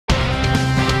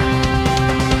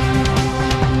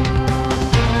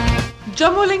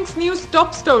Jammu Links News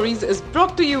Top Stories is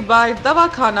brought to you by Dawa,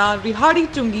 Khana, Rehari,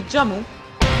 Chungi, Jammu.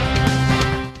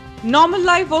 Normal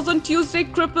life was on Tuesday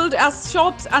crippled as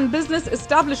shops and business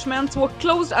establishments were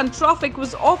closed and traffic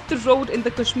was off the road in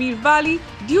the Kashmir Valley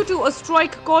due to a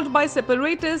strike called by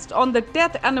separatists on the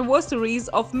death anniversaries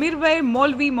of Mirwai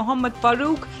Maulvi Muhammad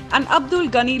Farooq and Abdul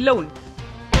Ghani Lone.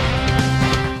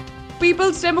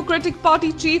 People's Democratic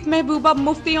Party Chief Mehbooba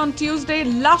Mufti on Tuesday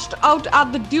lashed out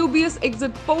at the dubious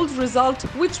exit polls result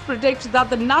which predicts that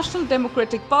the National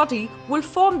Democratic Party will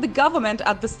form the government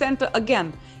at the centre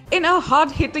again. In a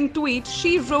hard-hitting tweet,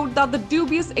 she wrote that the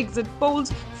dubious exit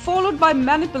polls followed by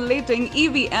manipulating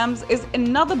EVMs is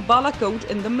another balakot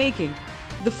in the making.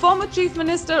 The former Chief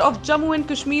Minister of Jammu and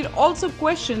Kashmir also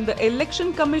questioned the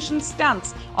Election Commission's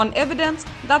stance on evidence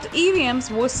that EVMs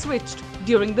were switched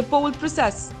during the poll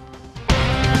process.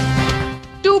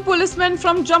 Two policemen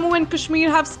from Jammu and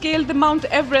Kashmir have scaled the Mount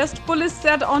Everest, police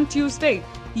said on Tuesday.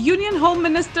 Union Home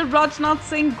Minister Rajnath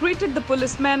Singh greeted the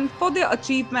policemen for their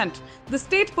achievement. The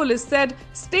state police said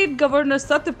State Governor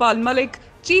Satyapal Malik,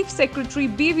 Chief Secretary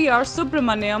BVR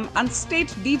Subramaniam and State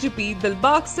DGP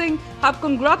Dilbagh Singh have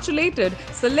congratulated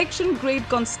selection grade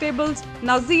constables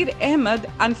Nazir Ahmed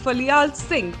and Falial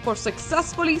Singh for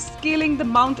successfully scaling the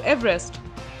Mount Everest.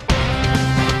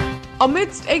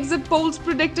 Amidst exit polls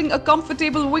predicting a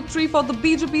comfortable victory for the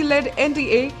BJP-led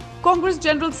NDA, Congress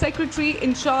General Secretary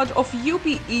in charge of UP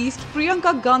East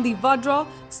Priyanka Gandhi Vadra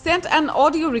sent an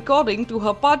audio recording to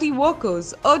her party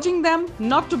workers urging them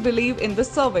not to believe in the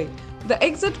survey. The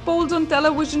exit polls on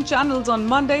television channels on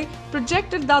Monday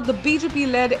projected that the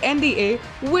BJP-led NDA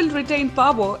will retain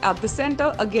power at the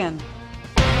centre again.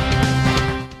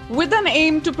 With an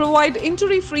aim to provide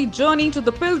injury-free journey to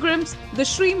the pilgrims, the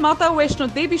Sri Mata Vaishno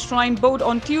Devi Shrine Board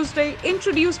on Tuesday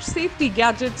introduced safety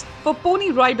gadgets for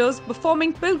pony riders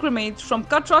performing pilgrimage from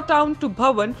Katra town to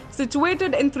Bhawan,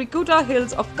 situated in Trikuta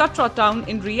Hills of Katra town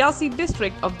in Riyasi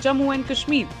district of Jammu and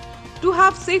Kashmir. To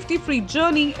have safety-free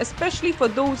journey, especially for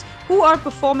those who are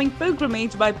performing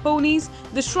pilgrimage by ponies,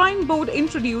 the Shrine Board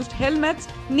introduced helmets,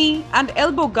 knee and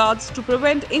elbow guards to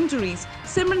prevent injuries,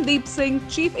 Simrandeep Singh,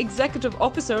 Chief Executive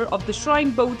Officer of the Shrine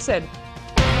Board said.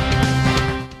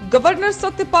 Governor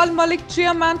Satyapal Malik,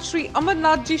 Chairman Sri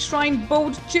Amarnath Ji Shrine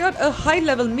Board, chaired a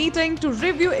high-level meeting to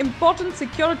review important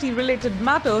security-related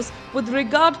matters with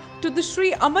regard to the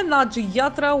Sri Amarnath Ji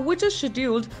Yatra, which is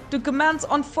scheduled to commence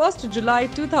on 1st July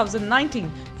 2019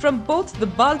 from both the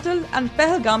Baltal and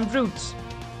Pahalgam routes.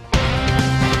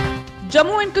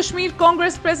 Jammu and Kashmir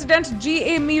Congress President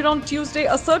G.A. Mir on Tuesday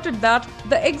asserted that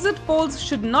the exit polls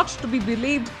should not to be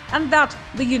believed and that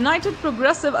the United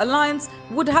Progressive Alliance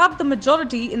would have the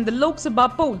majority in the Lok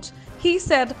Sabha polls. He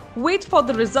said, wait for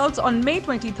the results on May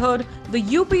 23rd, the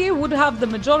UPA would have the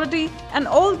majority and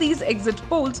all these exit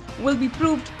polls will be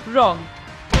proved wrong.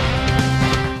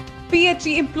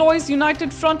 PHE Employees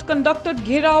United Front conducted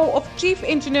Gherao of Chief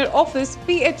Engineer Office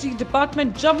PHE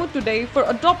Department Jammu today for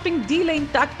adopting delaying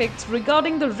tactics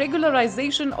regarding the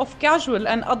regularization of casual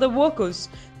and other workers.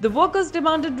 The workers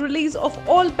demanded release of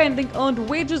all pending earned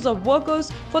wages of workers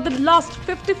for the last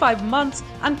 55 months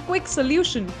and quick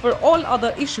solution for all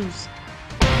other issues.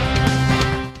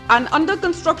 An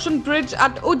under-construction bridge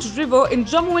at Uj River in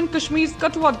Jammu and Kashmir's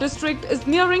Kathua district is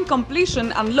nearing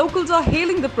completion and locals are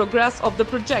hailing the progress of the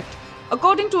project.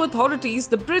 According to authorities,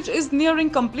 the bridge is nearing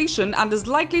completion and is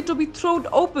likely to be thrown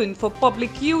open for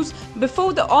public use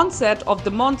before the onset of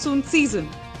the monsoon season.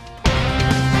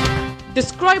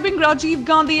 Describing Rajiv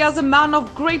Gandhi as a man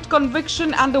of great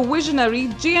conviction and a visionary,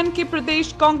 J&K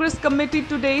Pradesh Congress Committee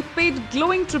today paid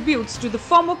glowing tributes to the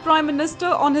former Prime Minister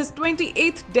on his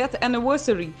 28th death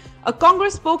anniversary. A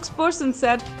Congress spokesperson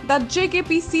said that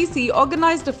JKPCC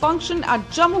organized a function at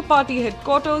Jammu Party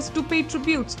headquarters to pay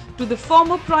tributes to the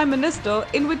former Prime Minister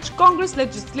in which Congress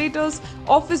legislators,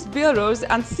 office bearers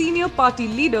and senior party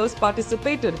leaders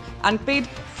participated and paid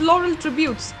floral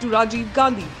tributes to Rajiv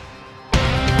Gandhi.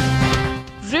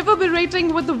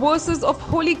 Reverberating with the verses of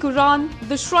Holy Quran,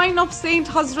 the shrine of Saint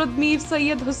Hazrat Mir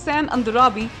Sayyid Hussain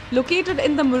Andarabi, located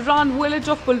in the Muran village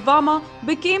of Pulwama,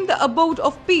 became the abode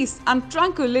of peace and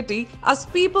tranquility as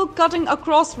people cutting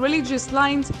across religious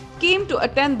lines came to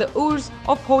attend the Urs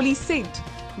of Holy Saint.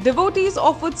 Devotees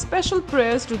offered special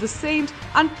prayers to the saint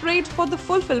and prayed for the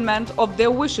fulfillment of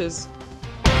their wishes.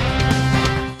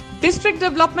 District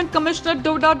Development Commissioner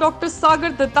Doda Dr. Sagar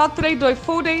Dattatray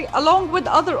Doifode along with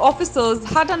other officers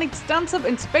had an extensive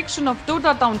inspection of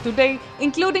Doda town today,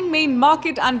 including main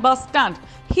market and bus stand.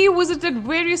 He visited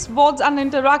various wards and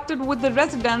interacted with the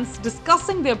residents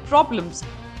discussing their problems.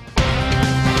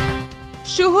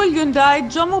 Shuhul Hyundai,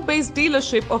 Jammu-based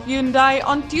dealership of Hyundai,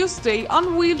 on Tuesday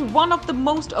unveiled one of the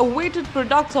most awaited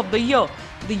products of the year,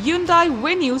 the Hyundai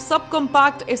Venue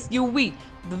subcompact SUV.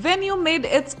 The Venue made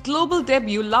its global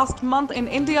debut last month in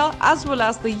India as well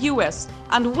as the US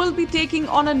and will be taking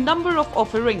on a number of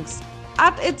offerings.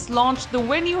 At its launch, the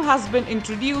Venue has been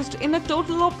introduced in a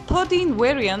total of 13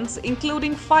 variants,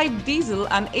 including 5 diesel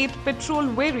and 8 petrol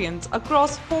variants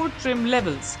across 4 trim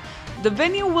levels. The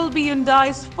Venue will be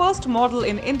Hyundai's first model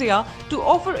in India to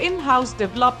offer in-house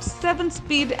developed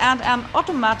 7-speed and an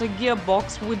automatic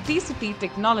gearbox with DCT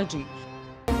technology.